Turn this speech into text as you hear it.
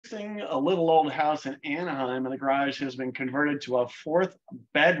purchasing a little old house in Anaheim and the garage has been converted to a 4th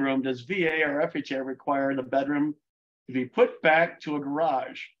bedroom, does VA or FHA require the bedroom to be put back to a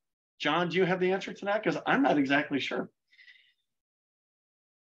garage? John, do you have the answer to that? Because I'm not exactly sure.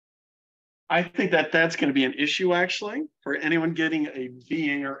 I think that that's going to be an issue actually for anyone getting a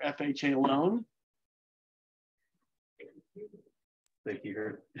VA or FHA loan. Thank you,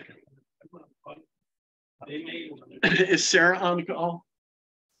 heard. Is Sarah on the call?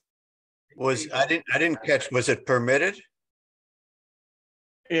 I didn't catch, was it permitted?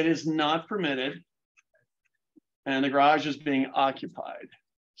 It is not permitted. And the garage is being occupied.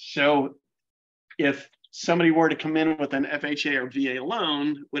 So if somebody were to come in with an FHA or VA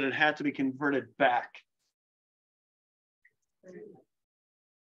loan, would it have to be converted back?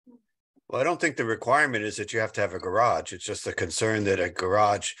 Well, I don't think the requirement is that you have to have a garage. It's just the concern that a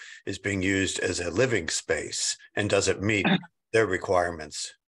garage is being used as a living space and doesn't meet their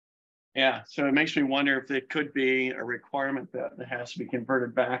requirements. Yeah, so it makes me wonder if it could be a requirement that it has to be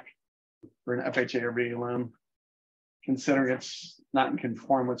converted back for an FHA or VA loan, considering it's not in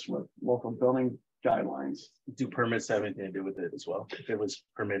conformance with local building guidelines. Do permits have anything to do with it as well, if it was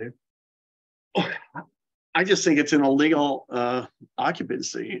permitted? I just think it's an illegal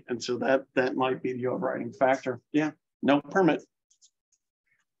occupancy. And so that might be the overriding factor. Yeah, no permit.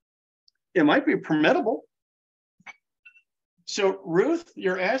 It might be permittable. So Ruth,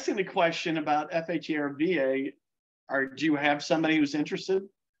 you're asking the question about FHA or VA. Do you have somebody who's interested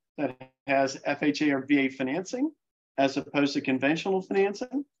that has FHA or VA financing as opposed to conventional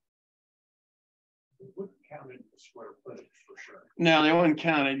financing? It wouldn't count it as square footage for sure. No, they wouldn't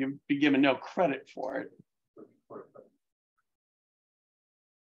count it. You'd be given no credit for it.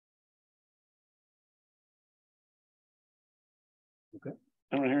 Okay.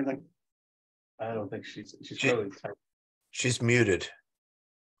 I don't hear anything. I don't think she's really tight. She's muted.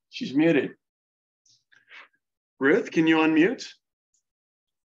 She's muted. Ruth, can you unmute?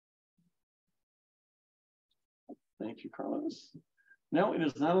 Thank you, Carlos. No, it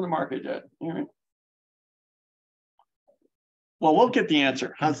is not on the market yet. All right. Well, we'll get the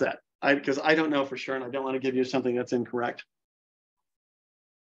answer. How's that? Because I don't know for sure, and I don't want to give you something that's incorrect.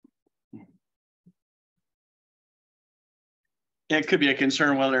 It could be a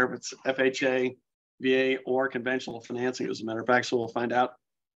concern whether it's FHA, VA, or conventional financing, as a matter of fact, so we'll find out.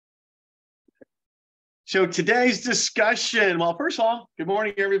 So today's discussion, well, first of all, good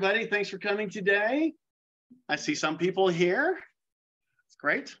morning, everybody. Thanks for coming today. I see some people here. It's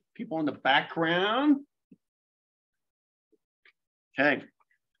great. People in the background. Okay.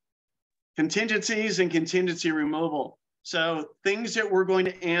 Contingencies and contingency removal. So things that we're going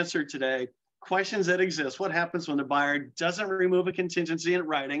to answer today, questions that exist. What happens when the buyer doesn't remove a contingency in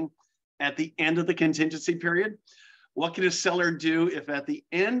writing at the end of the contingency period? What can a seller do if at the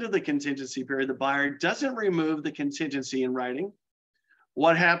end of the contingency period, the buyer doesn't remove the contingency in writing?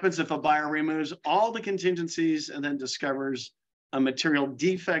 What happens if a buyer removes all the contingencies and then discovers a material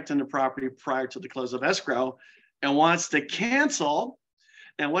defect in the property prior to the close of escrow and wants to cancel?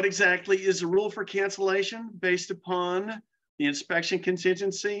 And what exactly is the rule for cancellation based upon the inspection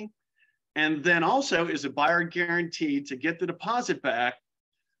contingency? And then also, is a buyer guaranteed to get the deposit back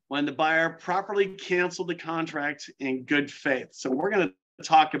when the buyer properly canceled the contract in good faith? So we're going to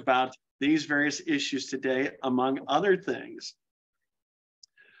talk about these various issues today, among other things.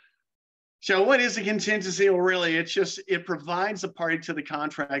 So what is a contingency? Well, really, it provides the party to the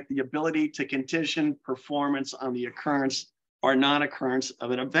contract the ability to condition performance on the occurrence or non-occurrence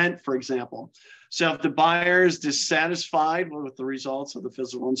of an event, for example. So if the buyer is dissatisfied with the results of the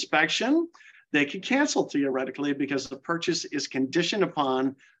physical inspection, they can cancel theoretically because the purchase is conditioned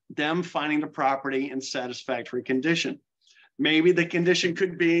upon them finding the property in satisfactory condition. Maybe the condition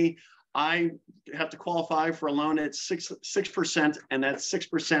could be, I have to qualify for a loan at 6%, and that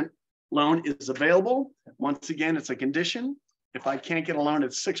 6% loan is available. Once again, it's a condition. If I can't get a loan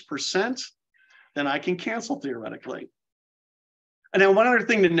at 6%, then I can cancel theoretically. And then one other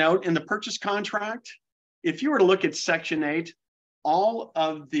thing to note in the purchase contract, if you were to look at Section 8, all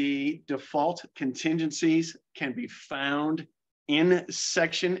of the default contingencies can be found in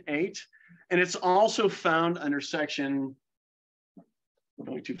Section 8. And it's also found under Section, we're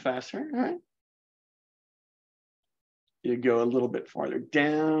going too fast here, all right. You go a little bit farther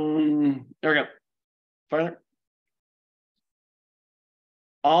down. There we go. Farther.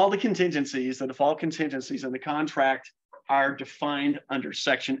 All the contingencies, the default contingencies in the contract are defined under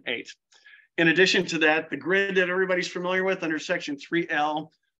Section 8. In addition to that, the grid that everybody's familiar with under Section 3L,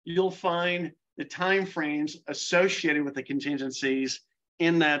 you'll find the timeframes associated with the contingencies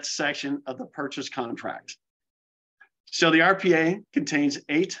in that section of the purchase contract. So the RPA contains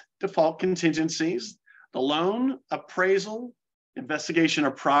 8 default contingencies: the loan, appraisal, investigation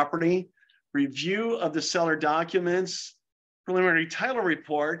of property, review of the seller documents, preliminary title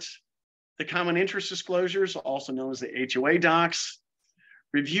report, the common interest disclosures, also known as the HOA docs,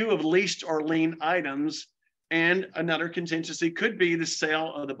 review of leased or lien items, and another contingency could be the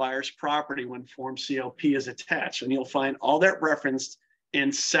sale of the buyer's property when Form COP is attached. And you'll find all that referenced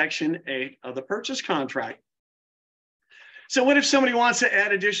in Section 8 of the purchase contract. So what if somebody wants to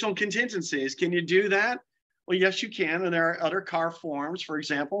add additional contingencies? Can you do that? Well, yes, you can. And there are other CAR forms, for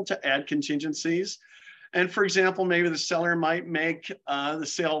example, to add contingencies. And for example, maybe the seller might make the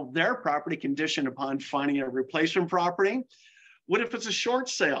sale of their property conditioned upon finding a replacement property. What if it's a short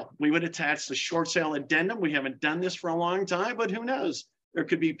sale? We would attach the short sale addendum. We haven't done this for a long time, but who knows? There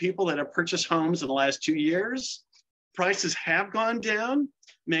could be people that have purchased homes in the last 2 years. Prices have gone down.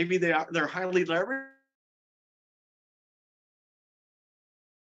 Maybe they're highly leveraged.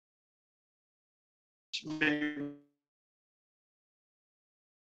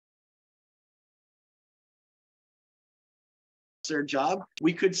 Their job.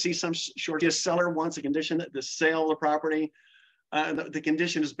 We could see some short seller wants a condition that the sale of the property, the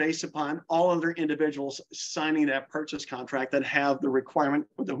condition is based upon all other individuals signing that purchase contract that have the requirement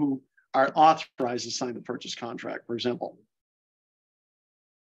who are authorized to sign the purchase contract, for example.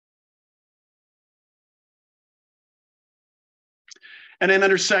 And then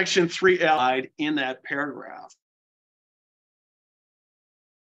under Section 3L in that paragraph.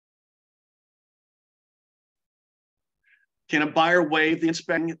 Can a buyer waive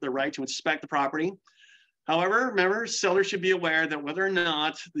the right to inspect the property? However, remember, sellers should be aware that whether or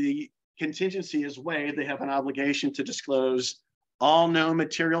not the contingency is waived, they have an obligation to disclose all known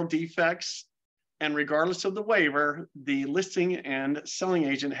material defects. And regardless of the waiver, the listing and selling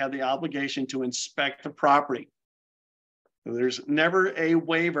agent have the obligation to inspect the property. There's never a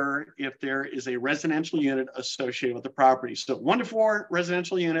waiver if there is a residential unit associated with the property. So 1 to 4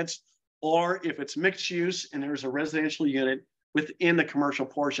 residential units, or if it's mixed use and there's a residential unit within the commercial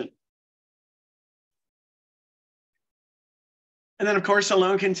portion. And then of course, a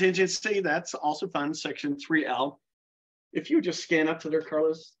loan contingency, that's also found in Section 3L. If you just scan up to there,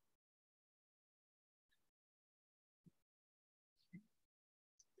 Carlos.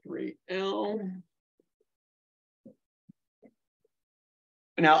 (3L).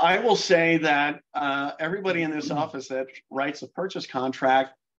 Now, I will say that everybody in this office that writes a purchase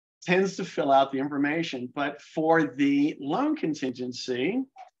contract tends to fill out the information, but for the loan contingency,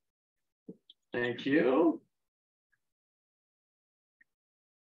 thank you.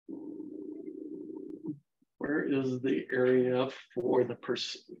 Where is the area for the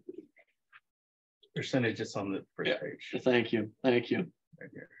percentages on the first page? Thank you, thank you. Right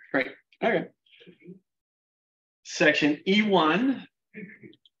here. Great, okay. Section E1.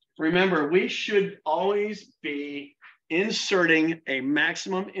 Remember, we should always be inserting a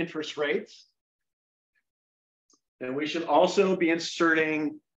maximum interest rate. And we should also be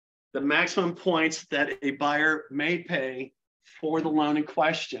inserting the maximum points that a buyer may pay for the loan in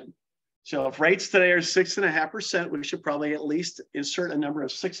question. So if rates today are 6.5%, we should probably at least insert a number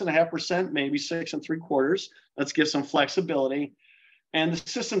of 6.5%, maybe 6 3/4. Let's give some flexibility. And the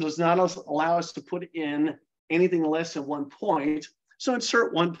system does not allow us to put in anything less than 1 point. So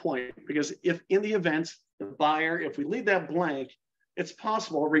insert 1 point, because if in the event the buyer, if we leave that blank, it's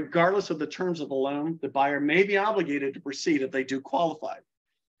possible, regardless of the terms of the loan, the buyer may be obligated to proceed if they do qualify.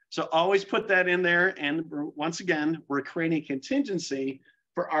 So always put that in there. And once again, we're creating contingency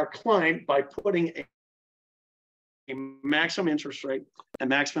for our client by putting a maximum interest rate and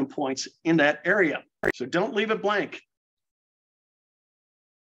maximum points in that area. So don't leave it blank.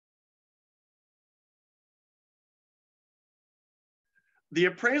 The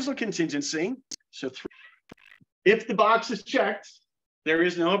appraisal contingency, so if the box is checked, there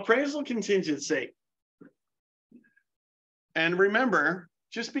is no appraisal contingency. And remember,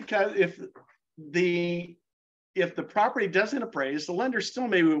 just because if the property doesn't appraise, the lender still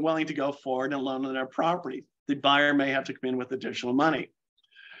may be willing to go forward and loan on their property. The buyer may have to come in with additional money.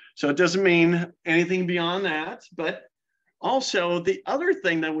 So it doesn't mean anything beyond that. But also the other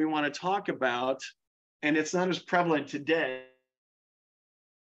thing that we want to talk about, and it's not as prevalent today,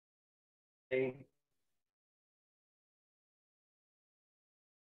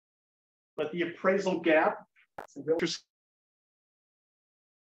 but the appraisal gap,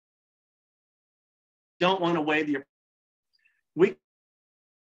 don't want to weigh the, we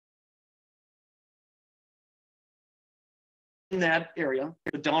in that area,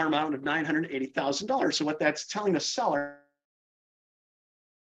 the dollar amount of $980,000. So what that's telling the seller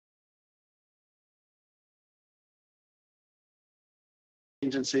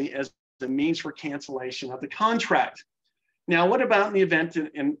contingency as a means for cancellation of the contract. Now, what about in the event,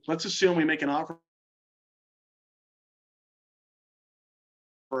 and let's assume we make an offer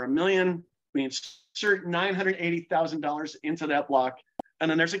for $1 million, we insert $980,000 into that block, and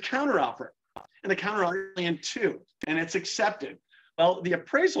then there's a counteroffer, and the counteroffer is $1.2 million, and it's accepted. Well, the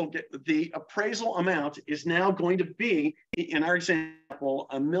appraisal amount is now going to be, in our example,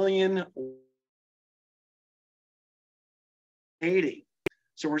 $1,080,000.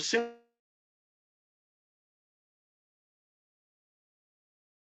 So we're simply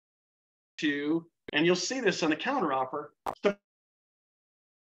and you'll see this on the counteroffer. So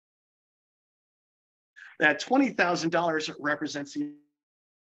that $20,000 represents the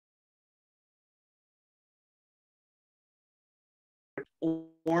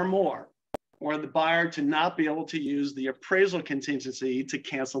or more, or the buyer to not be able to use the appraisal contingency to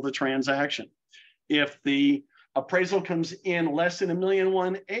cancel the transaction. If the appraisal comes in less than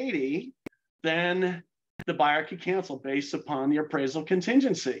 $1,180,000, then the buyer could cancel based upon the appraisal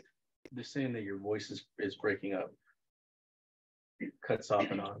contingency. They're saying that your voice is breaking up. It cuts off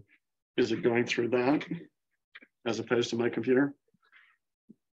and on. Is it going through that as opposed to my computer?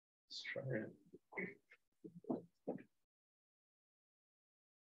 Let's try it.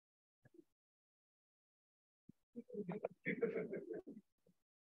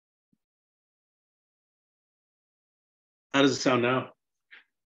 How does it sound now?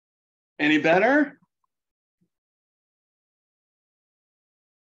 Any better?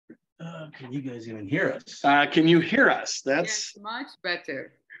 Can you guys even hear us? Can you hear us? That's yes, much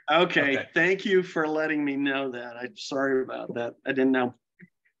better. okay. Thank you for letting me know that. I'm sorry about that. I didn't know.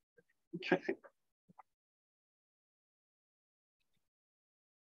 Okay.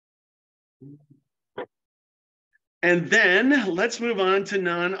 And then let's move on to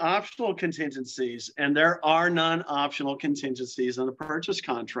non-optional contingencies. And there are non-optional contingencies in the purchase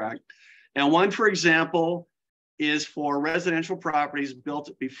contract. And one, for example, is for residential properties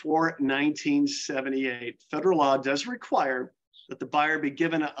built before 1978. Federal law does require that the buyer be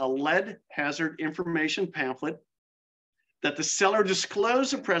given a lead hazard information pamphlet, that the seller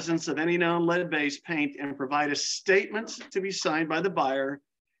disclose the presence of any known lead-based paint and provide a statement to be signed by the buyer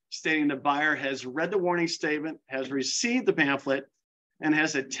stating the buyer has read the warning statement, has received the pamphlet, and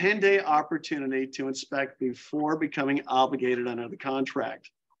has a 10-day opportunity to inspect before becoming obligated under the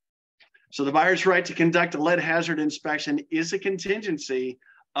contract. So the buyer's right to conduct a lead hazard inspection is a contingency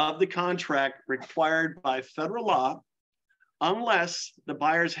of the contract required by federal law, unless the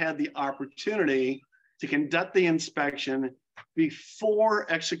buyers had the opportunity to conduct the inspection before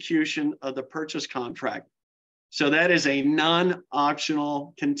execution of the purchase contract. So that is a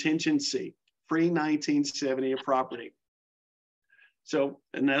non-optional contingency, pre-1970 property. So,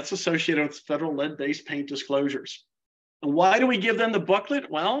 and that's associated with federal lead-based paint disclosures. And why do we give them the booklet?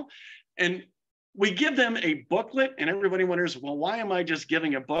 Well, and we give them a booklet, and everybody wonders, well, why am I just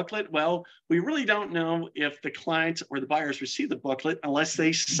giving a booklet? Well, we really don't know if the client or the buyers receive the booklet unless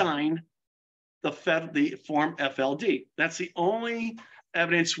they sign the form FLD. That's the only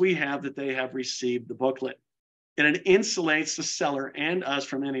evidence we have that they have received the booklet. And it insulates the seller and us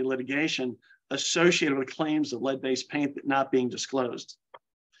from any litigation associated with claims of lead-based paint not being disclosed.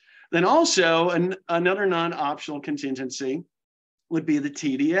 Then also another non-optional contingency would be the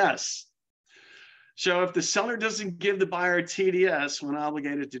TDS. So if the seller doesn't give the buyer a TDS when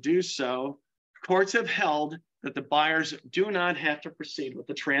obligated to do so, courts have held that the buyers do not have to proceed with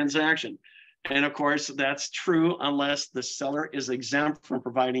the transaction. And of course, that's true unless the seller is exempt from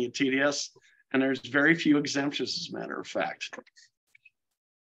providing a TDS. And there's very few exemptions, as a matter of fact.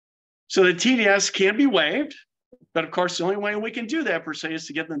 So the TDS can be waived, but of course, the only way we can do that per se is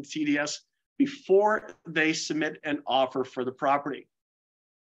to give them the TDS before they submit an offer for the property.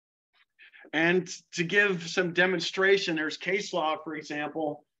 And to give some demonstration, there's case law, for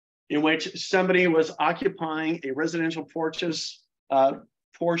example, in which somebody was occupying a residential portion of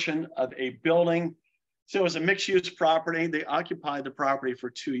a building. So it was a mixed-use property. They occupied the property for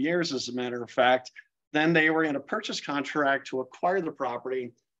 2 years, as a matter of fact. Then they were in a purchase contract to acquire the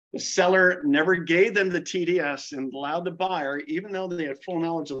property. The seller never gave them the TDS and allowed the buyer, even though they had full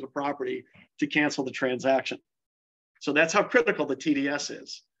knowledge of the property, to cancel the transaction. So that's how critical the TDS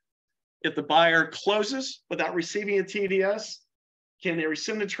is. If the buyer closes without receiving a TDS, can they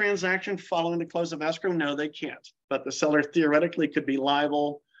rescind the transaction following the close of escrow? No, they can't. But the seller theoretically could be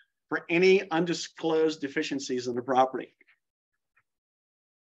liable for any undisclosed deficiencies in the property.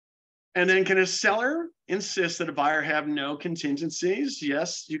 And then can a seller insist that a buyer have no contingencies?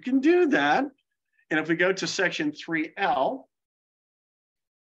 Yes, you can do that. And if we go to section 3L,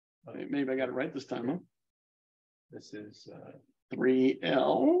 maybe I got it right this time, huh? This is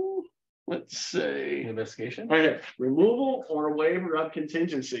 3L, let's say. Investigation. Okay, removal or waiver of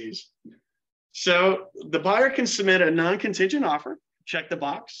contingencies. So the buyer can submit a non-contingent offer, check the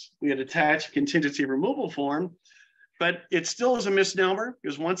box. We had attached a contingency removal form, but it still is a misnomer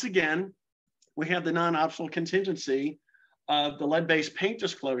because once again, we have the non-optional contingency of the lead-based paint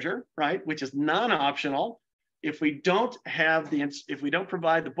disclosure, right, which is non-optional. If we don't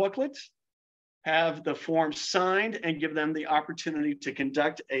provide the booklet, have the form signed and give them the opportunity to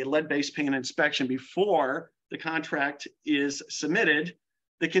conduct a lead-based paint inspection before the contract is submitted,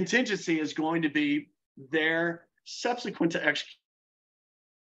 the contingency is going to be there subsequent to execution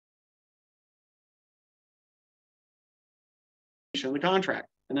of the contract.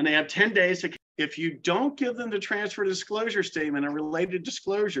 And then they have 10 days to, if you don't give them the transfer disclosure statement and related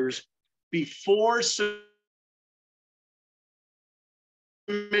disclosures before submission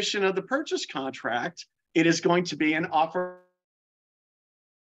of the purchase contract, it is going to be an offer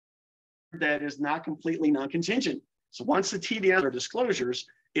that is not completely non-contingent. So once the TDS or disclosures,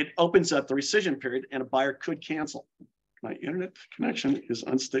 it opens up the rescission period and a buyer could cancel. My internet connection is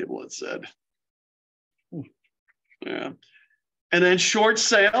unstable, it said. Yeah. And then short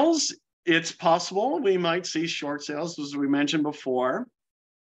sales, it's possible we might see short sales, as we mentioned before.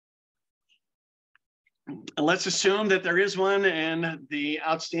 And let's assume that there is one and the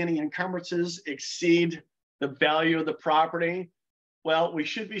outstanding encumbrances exceed the value of the property. Well, we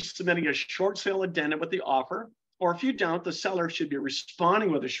should be submitting a short sale addendum with the offer, or if you don't, the seller should be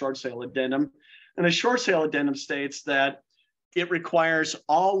responding with a short sale addendum. And a short sale addendum states that it requires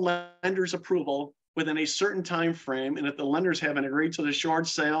all lenders' approval within a certain time frame, and if the lenders haven't agreed to the short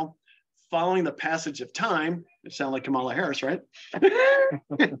sale following the passage of time, it sounds like Kamala Harris, right?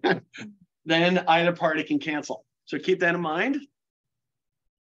 Then either party can cancel. So keep that in mind.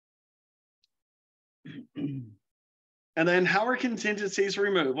 And then how are contingencies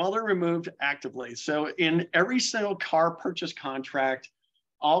removed? Well, they're removed actively. So in every single car purchase contract,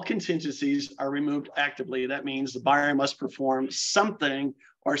 all contingencies are removed actively. That means the buyer must perform something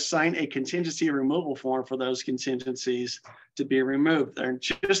or sign a contingency removal form for those contingencies to be removed. They're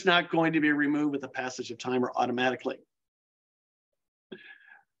just not going to be removed with the passage of time or automatically.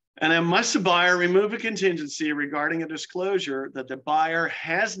 And then must the buyer remove a contingency regarding a disclosure that the buyer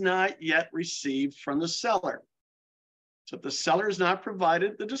has not yet received from the seller? So if the seller has not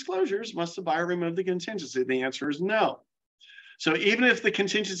provided the disclosures, must the buyer remove the contingency? The answer is no. So even if the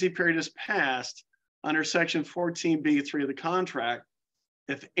contingency period is passed under section 14B3 of the contract,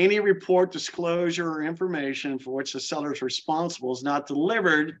 if any report, disclosure, or information for which the seller is responsible is not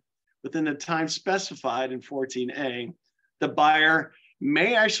delivered within the time specified in 14A, the buyer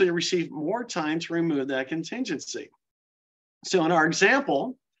may actually receive more time to remove that contingency. So in our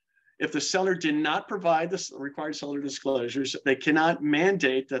example, if the seller did not provide the required seller disclosures, they cannot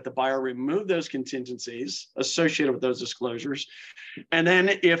mandate that the buyer remove those contingencies associated with those disclosures. And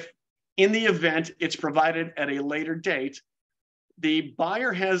then if in the event it's provided at a later date, the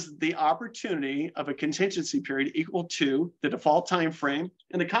buyer has the opportunity of a contingency period equal to the default time frame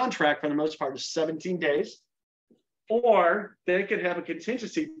in the contract, for the most part, is 17 days. Or they could have a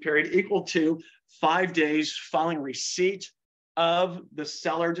contingency period equal to 5 days following receipt of the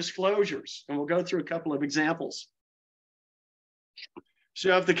seller disclosures. And we'll go through a couple of examples.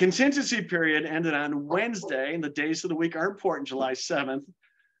 So if the contingency period ended on Wednesday, and the days of the week are important, July 7th,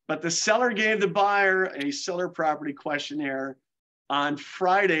 but the seller gave the buyer a seller property questionnaire on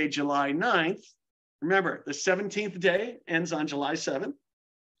Friday, July 9th. Remember, the 17th day ends on July 7th,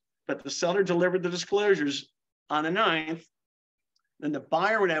 but the seller delivered the disclosures on the 9th, then the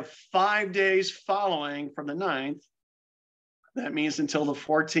buyer would have 5 days following from the 9th. That means until the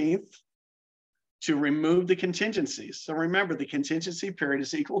 14th to remove the contingencies. So remember, the contingency period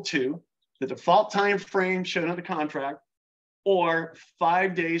is equal to the default time frame shown on the contract or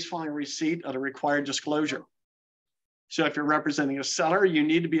 5 days following receipt of the required disclosure. So if you're representing a seller, you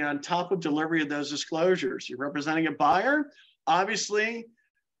need to be on top of delivery of those disclosures. You're representing a buyer, obviously,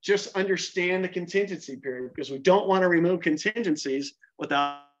 just understand the contingency period, because we don't want to remove contingencies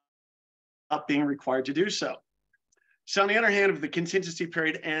without being required to do so. So on the other hand, if the contingency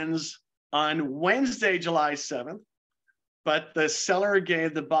period ends on Wednesday, July 7th, but the seller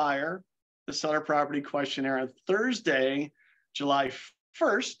gave the buyer the seller property questionnaire on Thursday, July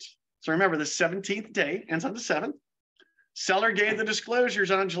 1st. So remember, the 17th day ends on the 7th. Seller gave the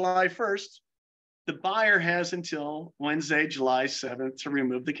disclosures on July 1st. The buyer has until Wednesday, July 7th to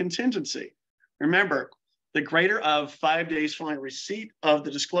remove the contingency. Remember, the greater of 5 days following receipt of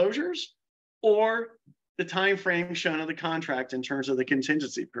the disclosures or the time frame shown in the contract in terms of the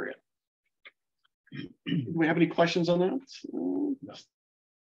contingency period. Do we have any questions on that? No.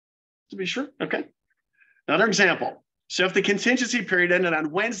 To be sure. Okay. Another example. So if the contingency period ended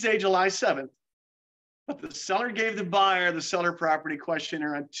on Wednesday, July 7th, but the seller gave the buyer the seller property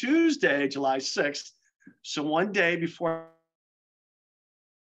questionnaire on Tuesday, July 6th, so one day before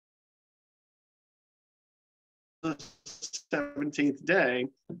the 17th day,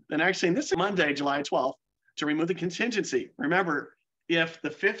 then actually this is Monday, July 12th, to remove the contingency. Remember, if the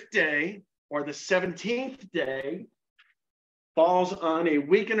 5th day or the 17th day falls on a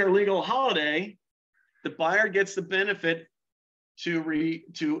weekend or legal holiday, the buyer gets the benefit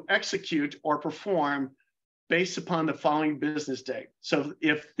to execute or perform based upon the following business day. So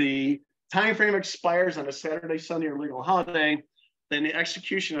if the time frame expires on a Saturday, Sunday, or legal holiday, then the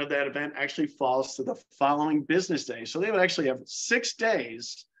execution of that event actually falls to the following business day. So they would actually have 6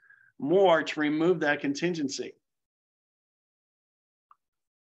 days more to remove that contingency.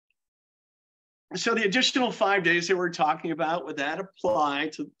 So the additional 5 days that we're talking about, would that apply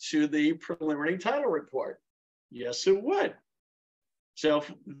to the preliminary title report? Yes, it would. So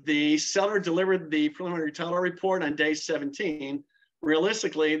if the seller delivered the preliminary title report on day 17,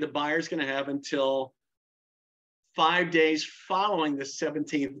 realistically, the buyer is going to have until 5 days following the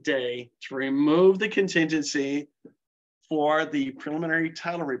 17th day to remove the contingency for the preliminary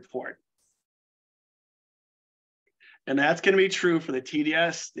title report. And that's going to be true for the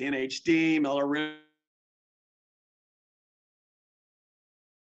TDS, the NHD, Miller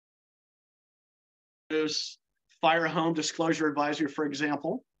Roos, Fire Home Disclosure Advisory, for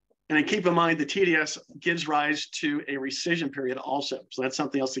example. And then keep in mind, the TDS gives rise to a rescission period also. So that's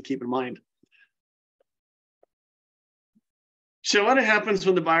something else to keep in mind. So what happens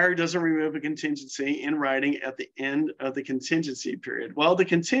when the buyer doesn't remove a contingency in writing at the end of the contingency period? Well, the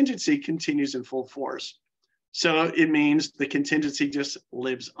contingency continues in full force. So it means the contingency just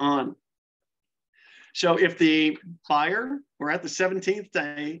lives on. So if the buyer, we're at the 17th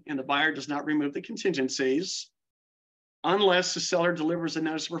day and the buyer does not remove the contingencies, unless the seller delivers a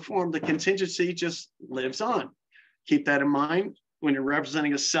notice of perform, the contingency just lives on. Keep that in mind. When you're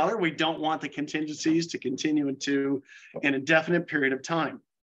representing a seller, we don't want the contingencies to continue into an indefinite period of time.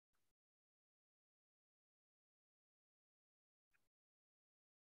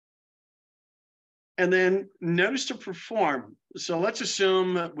 And then notice to perform. So let's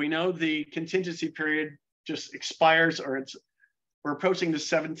assume we know the contingency period just expires, or we're approaching the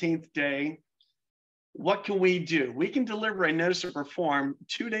 17th day. What can we do? We can deliver a notice to perform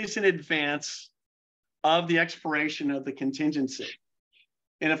 2 days in advance of the expiration of the contingency.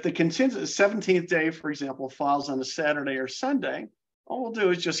 And if the 17th day, for example, falls on a Saturday or Sunday, all we'll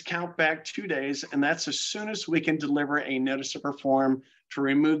do is just count back 2 days, and that's as soon as we can deliver a notice to perform to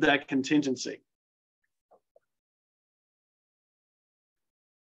remove that contingency.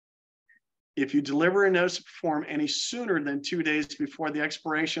 If you deliver a notice to perform any sooner than 2 days before the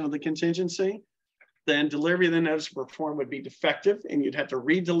expiration of the contingency, then delivery of the notice to perform would be defective, and you'd have to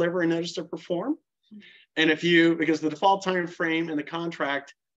re-deliver a notice to perform. And because the default time frame in the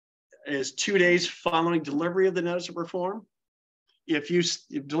contract is 2 days following delivery of the notice to perform, if you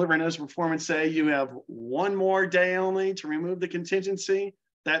deliver a notice to perform and say you have 1 more day only to remove the contingency,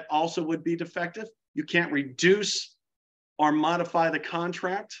 that also would be defective. You can't reduce or modify the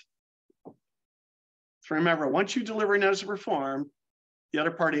contract. So remember, once you deliver a notice to perform, the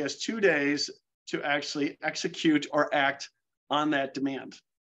other party has 2 days to actually execute or act on that demand.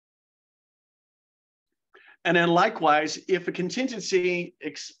 And then likewise, if a contingency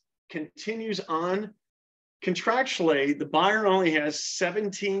continues on contractually, the buyer only has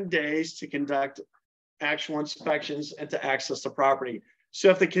 17 days to conduct actual inspections and to access the property. So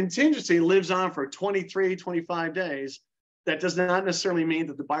if the contingency lives on for 23, 25 days, that does not necessarily mean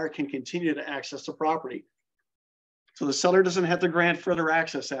that the buyer can continue to access the property. So the seller doesn't have to grant further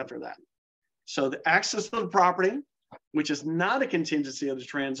access after that. So the access to the property, which is not a contingency of the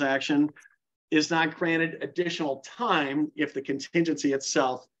transaction, is not granted additional time if the contingency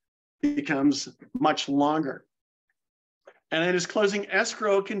itself becomes much longer. And then is closing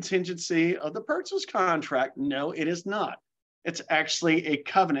escrow contingency of the purchase contract? No, it is not. It's actually a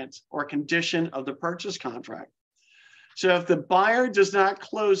covenant or condition of the purchase contract. So if the buyer does not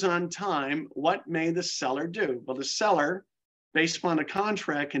close on time, what may the seller do? Well, the seller, based upon the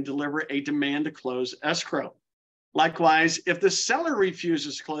contract, can deliver a demand to close escrow. Likewise, if the seller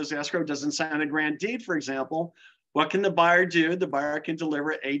refuses to close escrow, doesn't sign a grant deed, for example, what can the buyer do? The buyer can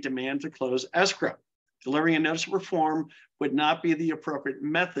deliver a demand to close escrow. Delivering a notice of perform would not be the appropriate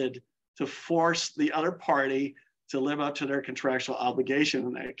method to force the other party to live up to their contractual obligation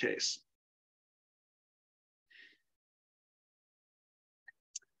in that case.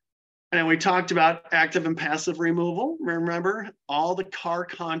 And we talked about active and passive removal. Remember, all the car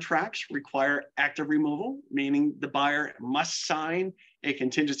contracts require active removal, meaning the buyer must sign a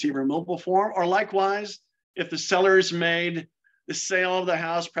contingency removal form, or likewise, if the seller has made the sale of the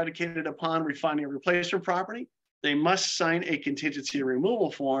house predicated upon refinding a replacement property, they must sign a contingency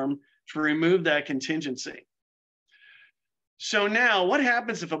removal form to remove that contingency. So now what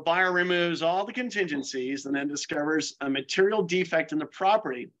happens if a buyer removes all the contingencies and then discovers a material defect in the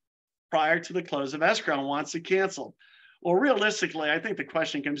property prior to the close of escrow and wants to cancel? Well, realistically, I think the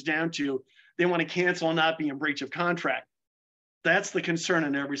question comes down to they want to cancel and not be in breach of contract. That's the concern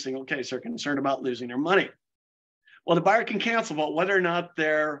in every single case. They're concerned about losing their money. Well, the buyer can cancel, but whether or not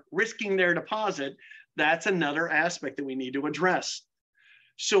they're risking their deposit, that's another aspect that we need to address.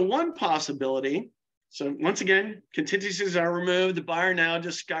 So one possibility, so once again, contingencies are removed. The buyer now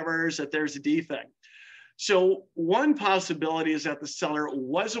discovers that there's a defect. So one possibility is that the seller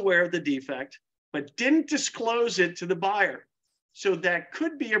was aware of the defect, but didn't disclose it to the buyer. So that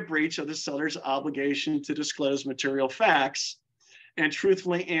could be a breach of the seller's obligation to disclose material facts and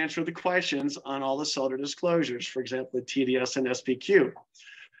truthfully answer the questions on all the seller disclosures, for example, the TDS and SPQ.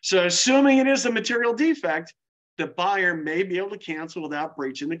 So assuming it is a material defect, the buyer may be able to cancel without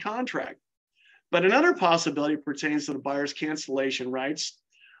breaching the contract. But another possibility pertains to the buyer's cancellation rights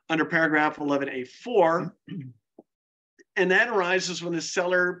under paragraph 11A4, and that arises when the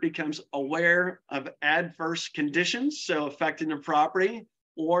seller becomes aware of adverse conditions, so affecting the property,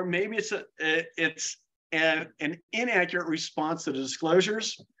 or maybe it's an inaccurate response to the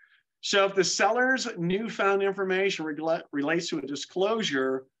disclosures. So if the seller's newfound information relates to a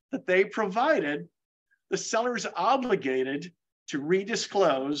disclosure that they provided, the seller is obligated to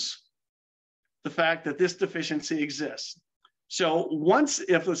redisclose the fact that this deficiency exists. So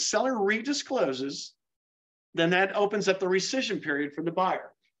if the seller rediscloses, then that opens up the rescission period for the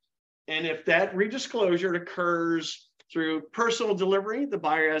buyer. And if that redisclosure occurs through personal delivery, the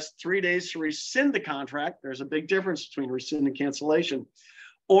buyer has 3 days to rescind the contract. There's a big difference between rescind and cancellation.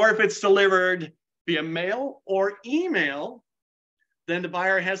 Or if it's delivered via mail or email, then the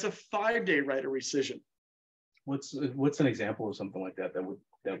buyer has a 5-day right of rescission. What's an example of something like that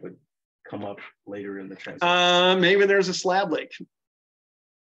that would come up later in the transaction? Maybe there's a slab leak.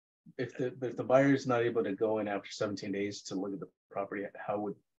 If the buyer is not able to go in after 17 days to look at the property, how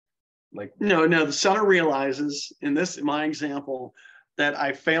would No, the seller realizes in my example that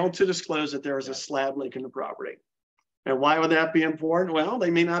I failed to disclose that there was a slab leak in the property. And why would that be important? Well,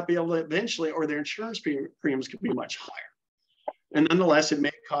 they may not be able to eventually, or their insurance premiums could be much higher. And nonetheless, it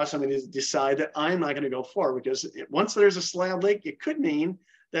may cause somebody to decide that I'm not going to go forward, because once there's a slab leak, it could mean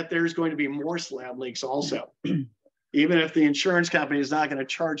that there's going to be more slab leaks also, even if the insurance company is not going to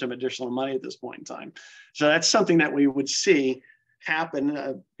charge them additional money at this point in time. So that's something that we would see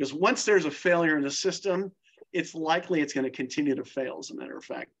happen, because once there's a failure in the system, it's likely it's going to continue to fail, as a matter of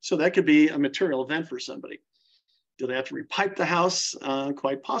fact. So that could be a material event for somebody. Do they have to repipe the house?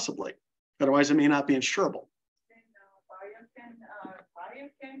 Quite possibly. Otherwise, it may not be insurable.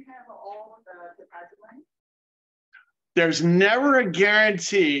 Buyer can have all the deposit money? There's never a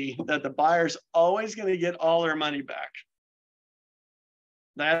guarantee that the buyer's always going to get all their money back.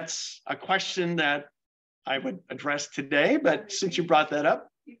 That's a question that I would address today, but since you brought that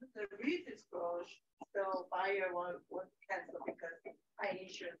up. Even the redisclose, so buyer won't cancel because I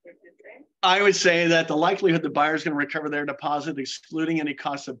insurance everything. I would say that the likelihood the buyer is going to recover their deposit, excluding any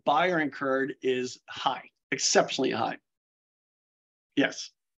costs the buyer incurred, is high, exceptionally high.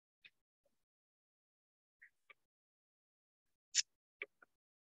 Yes.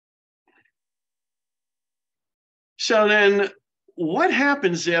 So then what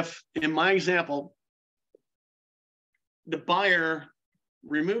happens if, in my example, the buyer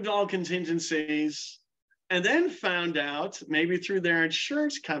removed all contingencies and then found out, maybe through their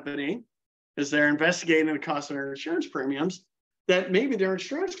insurance company, as they're investigating the cost of their insurance premiums, that maybe their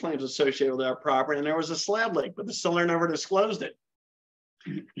insurance claims associated with that property and there was a slab leak, but the seller never disclosed it.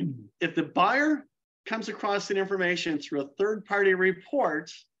 If the buyer comes across that information through a third-party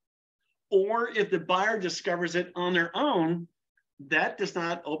report, or if the buyer discovers it on their own, that does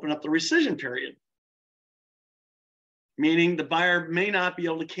not open up the rescission period. Meaning the buyer may not be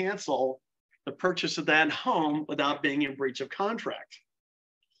able to cancel the purchase of that home without being in breach of contract.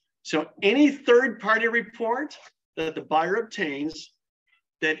 So any third-party report that the buyer obtains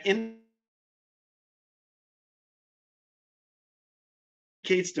that indicates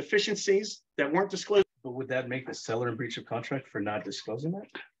deficiencies that weren't disclosed. But would that make the seller in breach of contract for not disclosing that?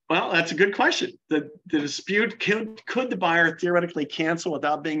 Well, that's a good question. The dispute, could the buyer theoretically cancel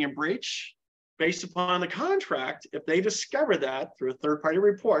without being in breach? Based upon the contract, if they discover that through a third-party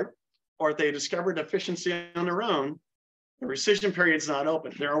report, or if they discover deficiency on their own, the rescission period is not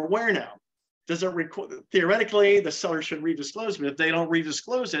open. They're aware now. Does it theoretically, the seller should redisclose, but if they don't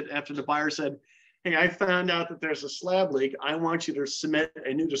redisclose it after the buyer said, hey, I found out that there's a slab leak, I want you to submit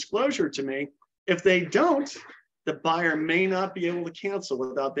a new disclosure to me. If they don't, the buyer may not be able to cancel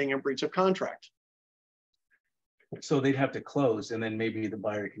without being in breach of contract. So they'd have to close, and then maybe the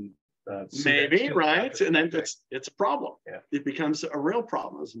buyer can. Maybe, right? And then it's a problem. Yeah. It becomes a real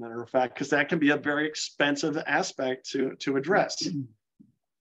problem, as a matter of fact, because that can be a very expensive aspect to address.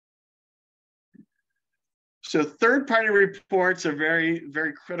 So third-party reports are very,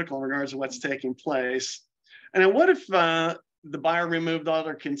 very critical in regards to what's taking place. And then what if the buyer removed all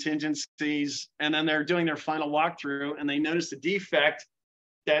their contingencies and then they're doing their final walkthrough and they notice a defect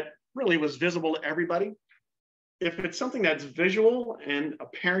that really was visible to everybody? If it's something that's visual and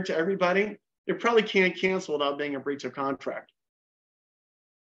apparent to everybody, you probably can't cancel without being a breach of contract.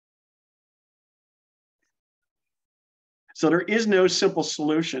 So there is no simple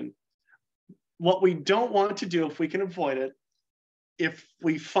solution. What we don't want to do, if we can avoid it, if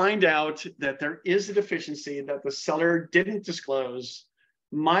we find out that there is a deficiency that the seller didn't disclose,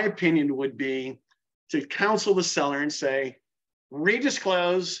 my opinion would be to counsel the seller and say,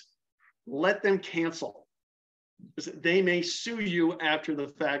 redisclose, let them cancel. They may sue you after the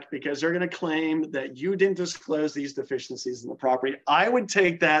fact because they're going to claim that you didn't disclose these deficiencies in the property. I would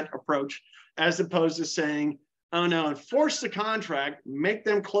take that approach as opposed to saying, oh no, enforce the contract, make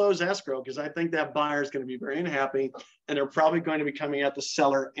them close escrow, because I think that buyer is going to be very unhappy and they're probably going to be coming at the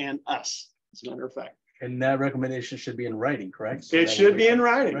seller and us, as a matter of fact. And that recommendation should be in writing, correct? So it should be in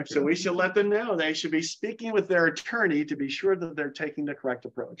writing. record. So we should let them know. They should be speaking with their attorney to be sure that they're taking the correct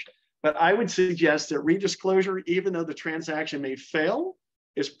approach. But I would suggest that redisclosure, even though the transaction may fail,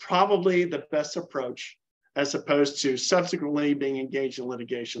 is probably the best approach as opposed to subsequently being engaged in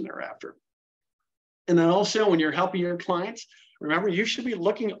litigation thereafter. And then also when you're helping your clients, remember, you should be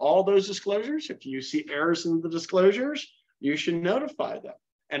looking at all those disclosures. If you see errors in the disclosures, you should notify them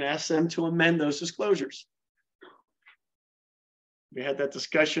and ask them to amend those disclosures. We had that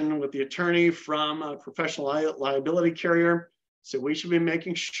discussion with the attorney from a professional liability carrier. So we should be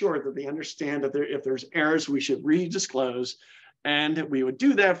making sure that they understand that if there's errors, we should redisclose. And we would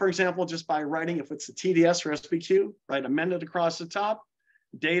do that, for example, just by writing, if it's a TDS or SPQ, right, amend it across the top,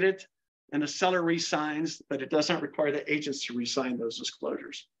 date it, and the seller re-signs, but it does not require the agents to re-sign those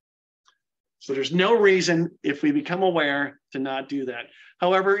disclosures. So there's no reason, if we become aware, to not do that.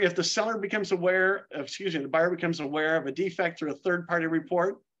 However, if the seller becomes aware, the buyer becomes aware of a defect through a third-party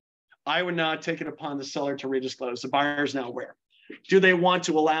report, I would not take it upon the seller to redisclose. The buyer is now aware. Do they want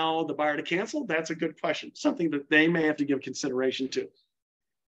to allow the buyer to cancel? That's a good question, something that they may have to give consideration to,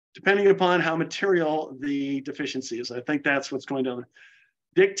 depending upon how material the deficiency is. I think that's what's going to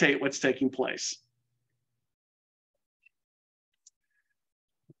dictate what's taking place.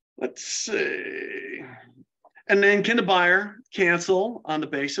 Let's see. And then can the buyer cancel on the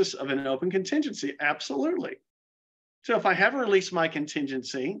basis of an open contingency? Absolutely. So if I haven't released my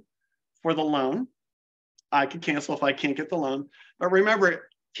contingency for the loan, I could cancel if I can't get the loan. But remember,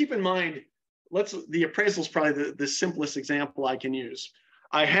 keep in mind, the appraisal is probably the simplest example I can use.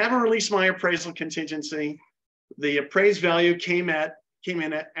 I haven't released my appraisal contingency. The appraised value came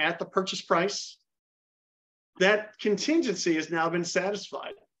in at the purchase price. That contingency has now been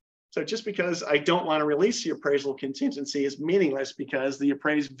satisfied. So just because I don't want to release the appraisal contingency is meaningless because the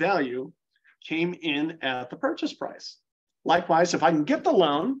appraised value came in at the purchase price. Likewise, if I can get the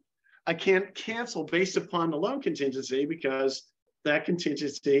loan, I can't cancel based upon the loan contingency because that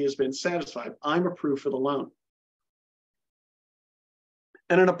contingency has been satisfied. I'm approved for the loan.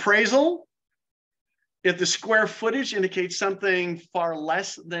 And an appraisal, if the square footage indicates something far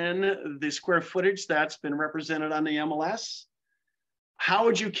less than the square footage that's been represented on the MLS, how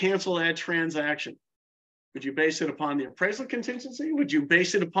would you cancel that transaction? Would you base it upon the appraisal contingency? Would you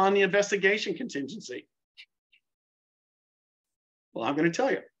base it upon the investigation contingency? Well, I'm going to tell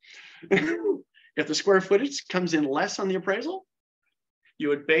you. If the square footage comes in less on the appraisal, you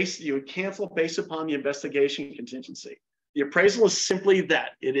would cancel based upon the investigation contingency. The appraisal is simply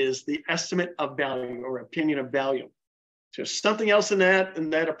that. It is the estimate of value or opinion of value. So something else in that,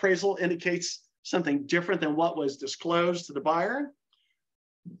 and that appraisal indicates something different than what was disclosed to the buyer.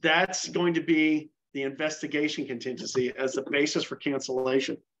 That's going to be the investigation contingency as the basis for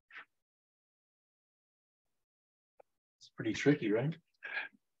cancellation. It's pretty tricky, right?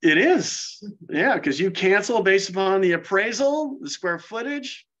 It is, yeah, because you cancel based upon the appraisal, the square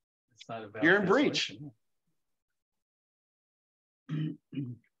footage, It's not a valid you're in breach. cancellation.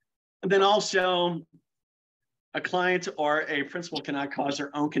 And then also, a client or a principal cannot cause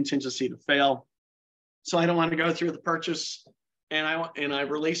their own contingency to fail. So I don't want to go through the purchase and I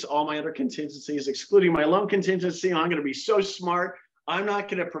release all my other contingencies, excluding my loan contingency. I'm going to be so smart. I'm not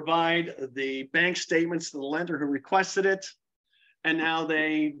going to provide the bank statements to the lender who requested it. And now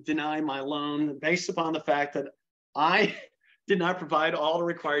they deny my loan based upon the fact that I did not provide all the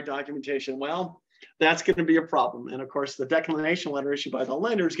required documentation. Well, that's going to be a problem. And of course, the declination letter issued by the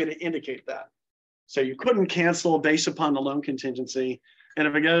lender is going to indicate that. So you couldn't cancel based upon the loan contingency. And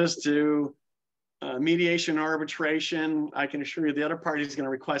if it goes to mediation or arbitration, I can assure you the other party is going to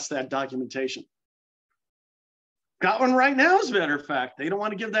request that documentation. Got one right now, as a matter of fact. They don't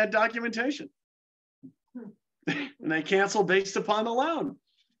want to give that documentation. And they cancel based upon the loan,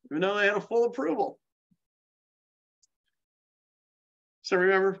 even though they had a full approval. So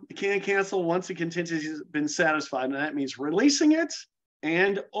remember, you can't cancel once the contingency has been satisfied, and that means releasing it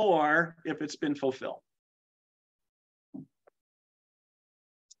and or if it's been fulfilled.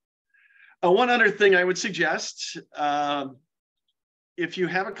 One other thing I would suggest, if you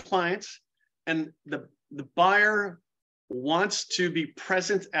have a client and the buyer wants to be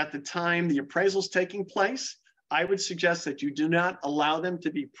present at the time the appraisal is taking place, I would suggest that you do not allow them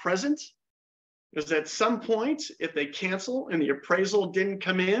to be present, because at some point, if they cancel and the appraisal didn't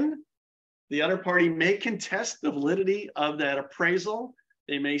come in, the other party may contest the validity of that appraisal.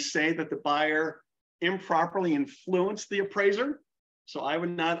 They may say that the buyer improperly influenced the appraiser. So I would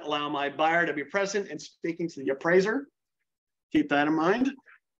not allow my buyer to be present and speaking to the appraiser. Keep that in mind.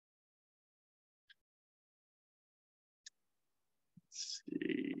 Let's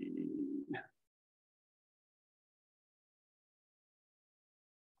see.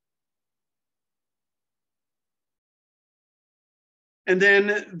 And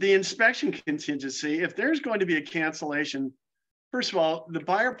then the inspection contingency, if there's going to be a cancellation, first of all, the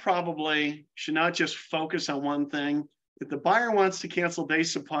buyer probably should not just focus on one thing. If the buyer wants to cancel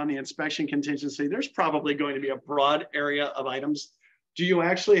based upon the inspection contingency, there's probably going to be a broad area of items. Do you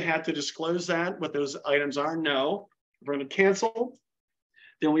actually have to disclose that, what those items are? No. If we're going to cancel,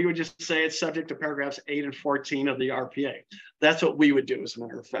 then we would just say it's subject to paragraphs 8 and 14 of the RPA. That's what we would do, as a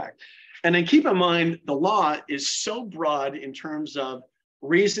matter of fact. And then keep in mind, the law is so broad in terms of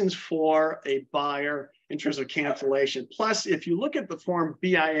reasons for a buyer in terms of cancellation. Plus, if you look at the form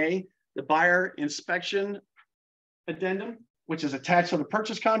BIA, the buyer inspection addendum, which is attached to the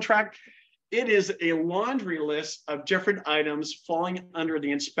purchase contract, it is a laundry list of different items falling under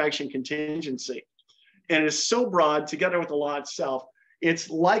the inspection contingency. And it's so broad, together with the law itself, it's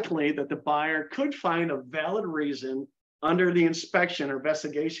likely that the buyer could find a valid reason under the inspection or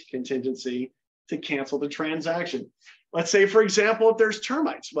investigation contingency to cancel the transaction. Let's say, for example, if there's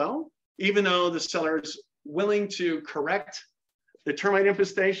termites. Well, even though the seller is willing to correct the termite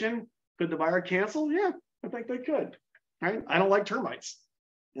infestation, could the buyer cancel? Yeah, I think they could, right? I don't like termites.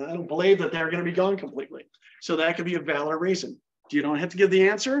 And I don't believe that they're going to be gone completely. So that could be a valid reason. You don't have to give the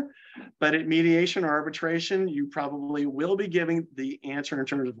answer, but at mediation or arbitration, you probably will be giving the answer in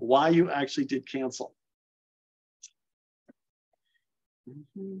terms of why you actually did cancel.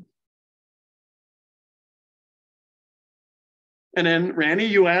 And then, Randy,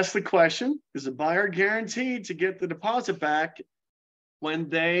 you asked the question, is the buyer guaranteed to get the deposit back when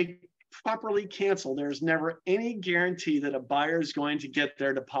they properly cancel? There's never any guarantee that a buyer is going to get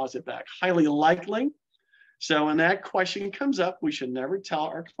their deposit back. Highly likely. So when that question comes up, we should never tell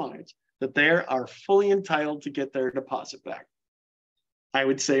our clients that they are fully entitled to get their deposit back. I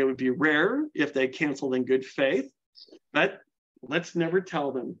would say it would be rare if they canceled in good faith, but let's never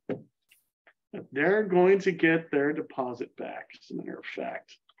tell them that they're going to get their deposit back, as a matter of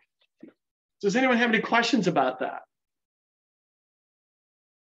fact. Does anyone have any questions about that?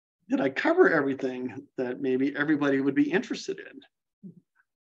 Did I cover everything that maybe everybody would be interested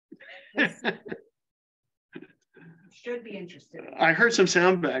in? Should be interested. I heard some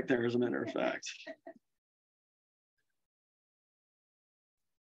sound back there, as a matter of fact.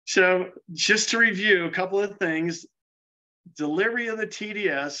 So just to review a couple of things, delivery of the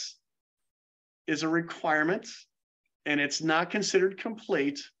TDS is a requirement, and it's not considered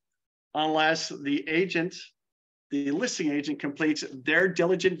complete unless the agent, the listing agent, completes their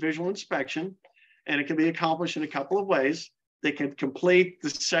diligent visual inspection, and it can be accomplished in a couple of ways. They can complete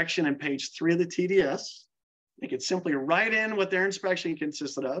the section in page 3 of the TDS. They could simply write in what their inspection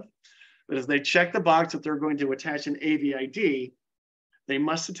consisted of, but if they check the box that they're going to attach an AVID, they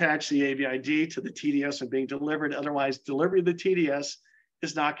must attach the AVID to the TDS and being delivered. Otherwise, delivery of the TDS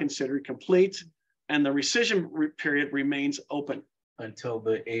is not considered complete, and the rescission period remains open. Until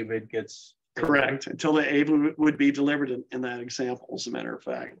the AVID gets... Correct, until the AVID would be delivered in that example, as a matter of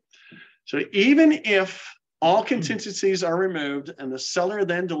fact. So even if All contingencies are removed and the seller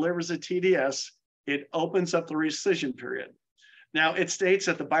then delivers a TDS, it opens up the rescission period. Now it states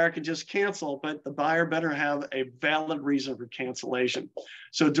that the buyer can just cancel, but the buyer better have a valid reason for cancellation.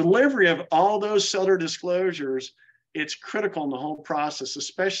 So delivery of all those seller disclosures, it's critical in the whole process,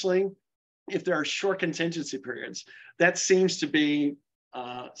 especially if there are short contingency periods. That seems to be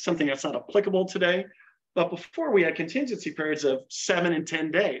something that's not applicable today. But before we had contingency periods of 7 and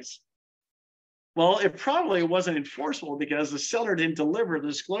 10 days. Well, it probably wasn't enforceable because the seller didn't deliver the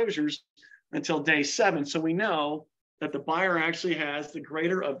disclosures until day 7. So we know that the buyer actually has the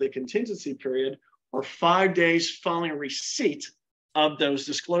greater of the contingency period or 5 days following receipt of those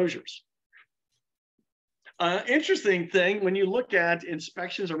disclosures. Interesting thing, when you look at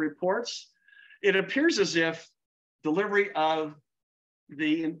inspections or reports, it appears as if delivery of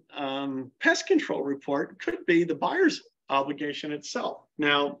the pest control report could be the buyer's obligation itself.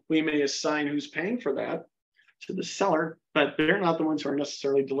 Now, we may assign who's paying for that to the seller, but they're not the ones who are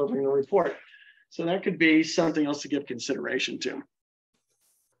necessarily delivering the report. So that could be something else to give consideration to.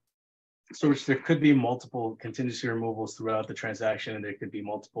 So there could be multiple contingency removals throughout the transaction, and there could be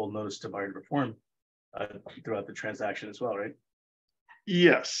multiple notice to buyer to perform throughout the transaction as well, right?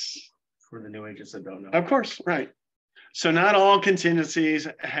 Yes. For the new agents that don't know. Of course, right. So not all contingencies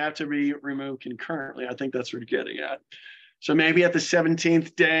have to be removed concurrently. I think that's what you're getting at. So maybe at the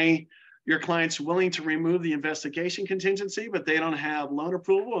 17th day, your client's willing to remove the investigation contingency, but they don't have loan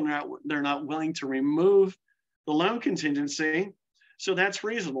approval and they're not willing to remove the loan contingency. So that's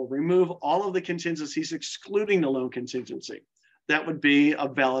reasonable. Remove all of the contingencies, excluding the loan contingency. That would be a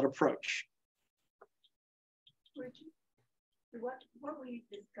valid approach. What we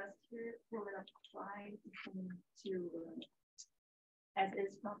discussed here will it apply to as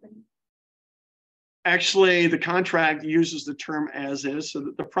is property? Actually, the contract uses the term as is, so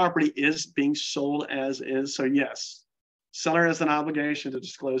that the property is being sold as is. So yes, seller has an obligation to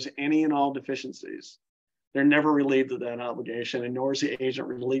disclose any and all deficiencies. They're never relieved of that obligation, and nor is the agent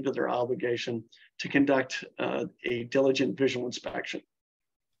relieved of their obligation to conduct a diligent visual inspection.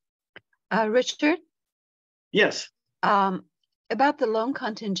 Richard? Yes. About the loan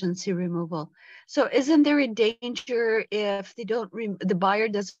contingency removal. So isn't there a danger if they don't, the buyer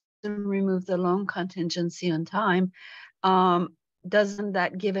doesn't remove the loan contingency on time? Doesn't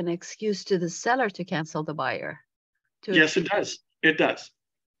that give an excuse to the seller to cancel the buyer? Yes, it does. It does.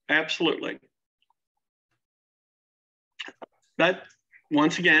 Absolutely. But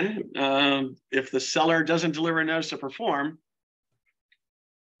once again, if the seller doesn't deliver a notice to perform,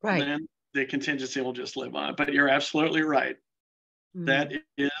 right, then the contingency will just live on. But you're absolutely right. That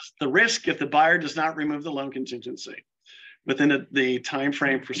is the risk if the buyer does not remove the loan contingency within the time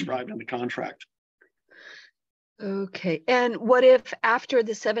frame prescribed in the contract. Okay, and what if after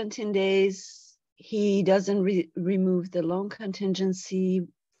the 17 days he doesn't remove the loan contingency?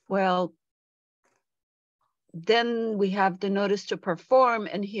 Well, then we have the notice to perform,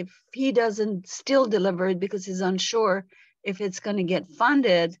 and if he doesn't still deliver it because he's unsure if it's going to get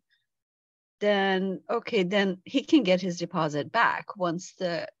funded, then okay, then he can get his deposit back once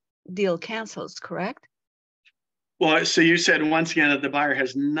the deal cancels, correct? Well, so you said once again that the buyer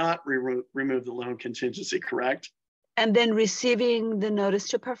has not removed the loan contingency, correct? And then receiving the notice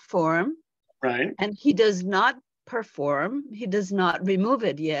to perform. Right. And he does not perform, he does not remove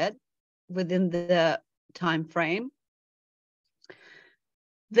it yet within the time frame.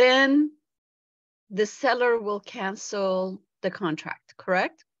 Then the seller will cancel the contract,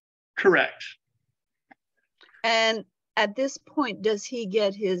 correct? Correct. And at this point, does he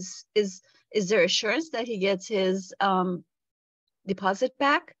get his, is there assurance that he gets his deposit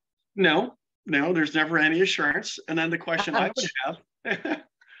back? No, there's never any assurance. And then the question I would have,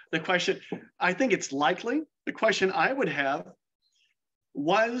 the question, I think it's likely, the question I would have,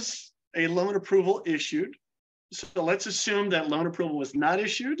 was a loan approval issued? So let's assume that loan approval was not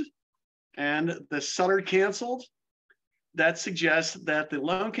issued and the seller canceled. That suggests that the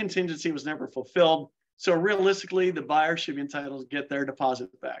loan contingency was never fulfilled. So realistically, the buyer should be entitled to get their deposit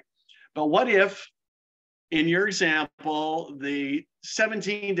back. But what if, in your example, the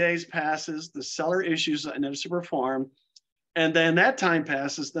 17 days passes, the seller issues a notice to perform, and then that time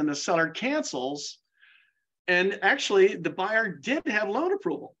passes, then the seller cancels, and actually the buyer did have loan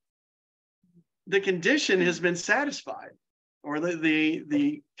approval. The condition has been satisfied, or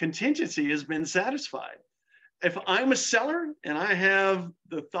the contingency has been satisfied. If I'm a seller and I have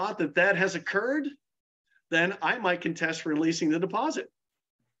the thought that that has occurred, then I might contest releasing the deposit.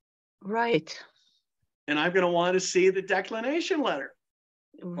 Right. And I'm going to want to see the declination letter,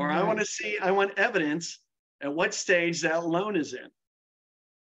 or right. I want evidence at what stage that loan is in.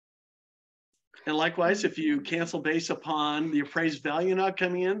 And likewise, if you cancel based upon the appraised value not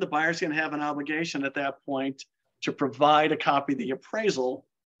coming in, the buyer's going to have an obligation at that point to provide a copy of the appraisal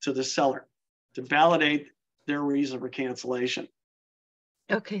to the seller to validate their reason for cancellation.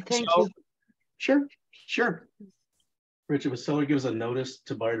 Okay, thank you. Sure, sure. Rich, if a seller gives a notice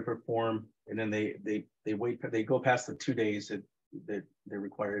to buyer to perform, and then they wait, they go past the 2 days that they're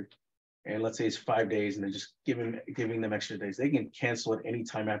required, and let's say it's 5 days, and they're just giving them extra days, they can cancel it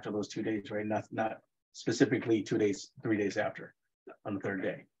anytime after those 2 days, right? Not specifically 2 days, 3 days after, on the third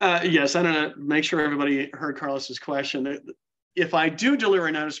day. Yes, I don't know. Make sure everybody heard Carlos's question. If I do deliver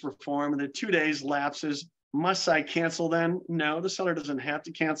a notice to perform and the 2 days lapses, must I cancel then? No, the seller doesn't have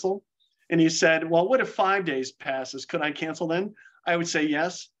to cancel. And he said, well, what if 5 days passes? Could I cancel then? I would say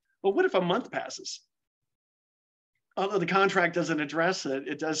yes. But what if a month passes? Although the contract doesn't address it,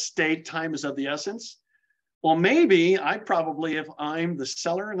 it does state time is of the essence. Well, maybe I probably, if I'm the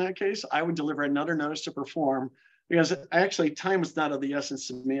seller in that case, I would deliver another notice to perform, because actually time is not of the essence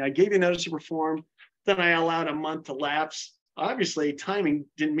to me. I gave you notice to perform, then I allowed a month to lapse. Obviously, timing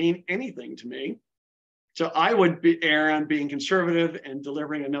didn't mean anything to me. So I would err on being conservative and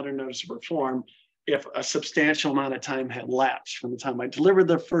delivering another notice to perform if a substantial amount of time had lapsed from the time I delivered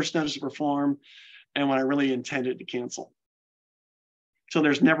the first notice to perform and when I really intended to cancel. So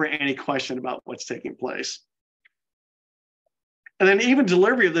there's never any question about what's taking place. And then even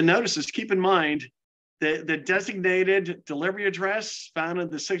delivery of the notices, keep in mind the designated delivery address found on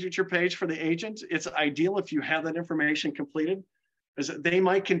the signature page for the agent. It's ideal if you have that information completed, because they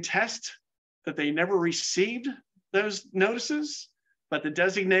might contest that they never received those notices, but the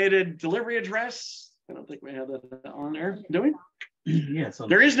designated delivery address, I don't think we have that on there, do we? Yeah, so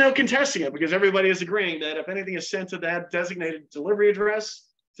There is no contesting it because everybody is agreeing that if anything is sent to that designated delivery address,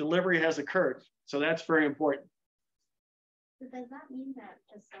 delivery has occurred. So that's very important. So does that mean that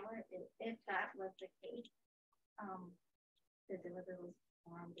the seller, if that was the case, the delivery was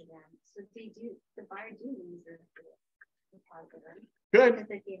performed again? So the buyer do lose their deposit, right? Good.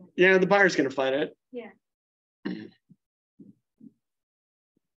 Yeah, the buyer's going to fight it. Yeah.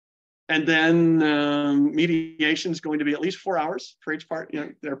 And then mediation is going to be at least 4 hours for each part. You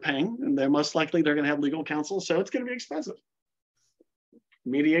know, they're paying, and they're most likely they're going to have legal counsel, so it's going to be expensive.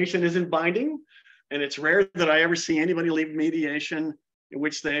 Mediation isn't binding, and it's rare that I ever see anybody leave mediation in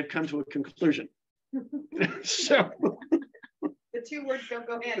which they have come to a conclusion. So The two words don't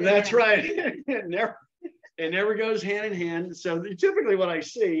go hand in that's hand. right. It never goes hand in hand. So typically what I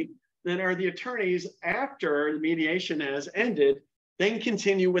see then are the attorneys, after the mediation has ended, then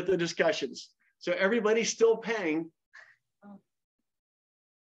continue with the discussions. So everybody's still paying.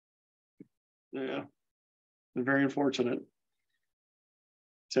 Yeah, very unfortunate.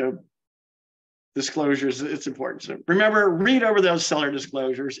 So disclosures, it's important. So remember, read over those seller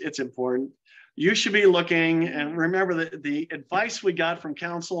disclosures. It's important. You should be looking, and remember that the advice we got from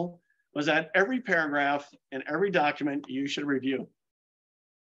counsel was that every paragraph and every document you should review.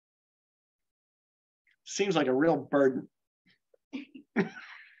 Seems like a real burden.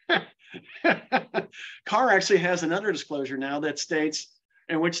 Carr actually has another disclosure now that states,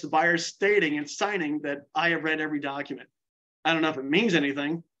 in which the buyer's stating and signing that I have read every document. I don't know if it means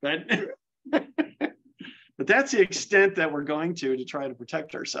anything, but but that's the extent that we're going to try to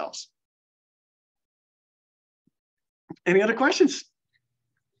protect ourselves. Any other questions?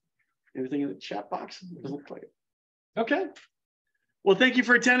 Anything in the chat box? Doesn't look like it. Okay. Well, thank you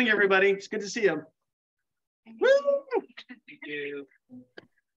for attending, everybody. It's good to see you. Woo! Thank you.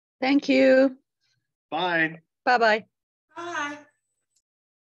 Thank you. Bye. Bye-bye. Bye.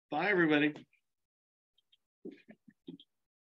 Bye, everybody.